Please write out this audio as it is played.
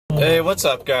Hey, what's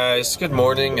up guys? Good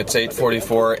morning, it's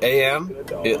 8:44 a.m.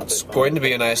 It's going to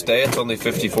be a nice day. It's only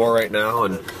 54 right now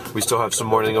and we still have some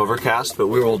morning overcast, but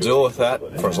we will deal with that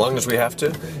for as long as we have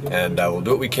to, and we'll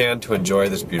do what we can to enjoy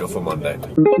this beautiful Monday.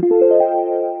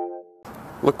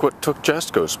 Look what took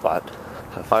Jesco's spot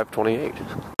at 5:28.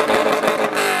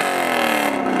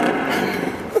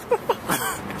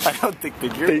 I don't think they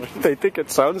hear it. They think it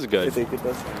sounds good. I think it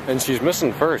does. And she's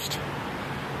missing first.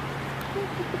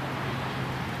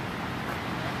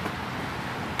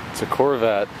 It's a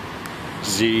Corvette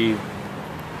Z.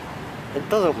 It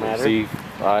doesn't matter.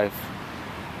 Z5.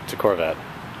 It's a Corvette.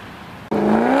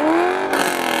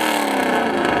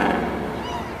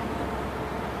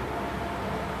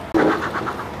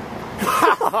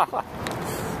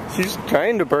 She's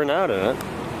trying to burn out in it.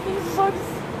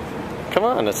 Come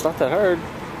on, it's not that hard.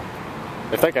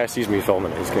 If that guy sees me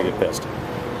filming it, he's gonna get pissed.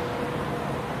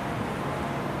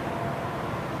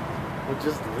 We'll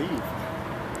just leave.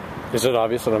 Is it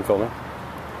obvious that I'm filming?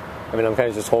 I mean, I'm kind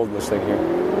of just holding this thing here.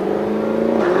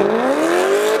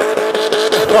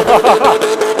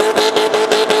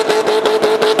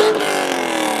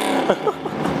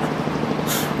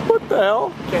 What the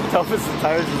hell? Can't tell if it's the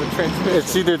tires or the transmission.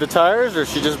 It's either the tires or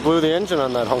she just blew the engine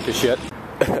on that hunk of shit.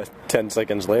 10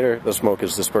 seconds later, the smoke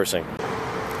is dispersing.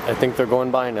 I think they're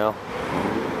going by now.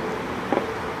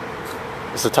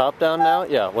 Is the top down now?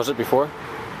 Yeah, was it before?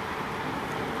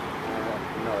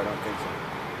 No, I don't think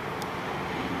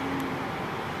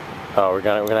so. Oh, we're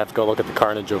gonna have to go look at the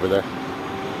carnage over there.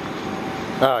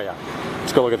 Oh yeah,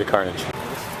 let's go look at the carnage.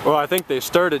 Well, I think they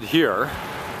started here,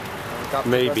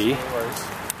 maybe.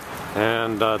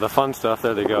 And the fun stuff,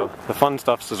 there they go. The fun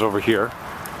stuff is over here.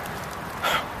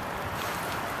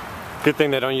 Good thing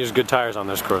they don't use good tires on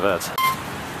those Corvettes.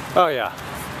 Oh yeah,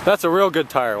 that's a real good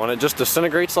tire when it just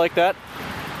disintegrates like that.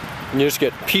 And you just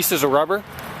get pieces of rubber.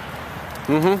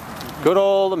 Good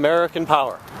old American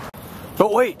power.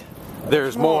 But wait,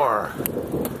 there's more.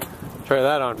 Try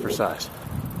that on for size.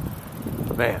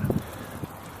 Man.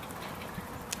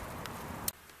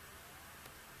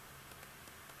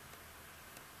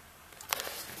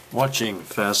 Watching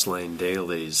Fastlane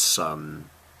Daily's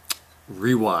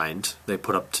Rewind they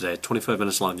put up today, 25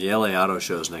 minutes long. The LA Auto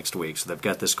Show's next week, so they've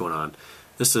got this going on.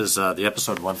 This is the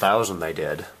episode 1000 they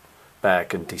did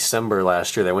back in December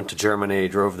last year. They went to Germany,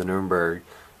 drove the Nuremberg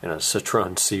in a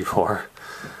Citroen C4.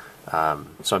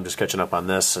 So I'm just catching up on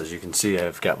this. As you can see,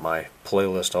 I've got my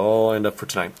playlist all lined up for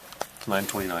tonight,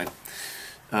 9:29.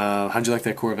 How'd you like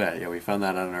that Corvette? Yeah, we found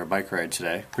that on our bike ride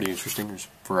today. Pretty interesting. There's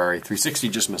Ferrari 360,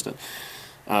 just missed it.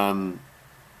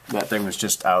 That thing was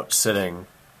just out sitting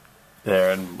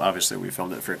there, and obviously we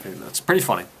filmed it for a few minutes. Pretty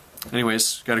funny.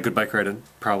 Anyways, got a good bike ride in,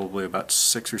 probably about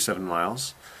 6 or 7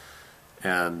 miles.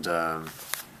 And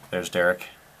there's Derek.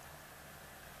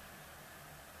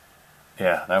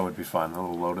 Yeah, that would be fun, a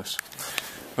little Lotus.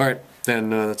 Alright, then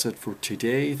that's it for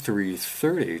today,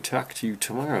 3:30. Talk to you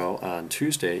tomorrow on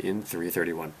Tuesday in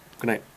 3:31. Good night.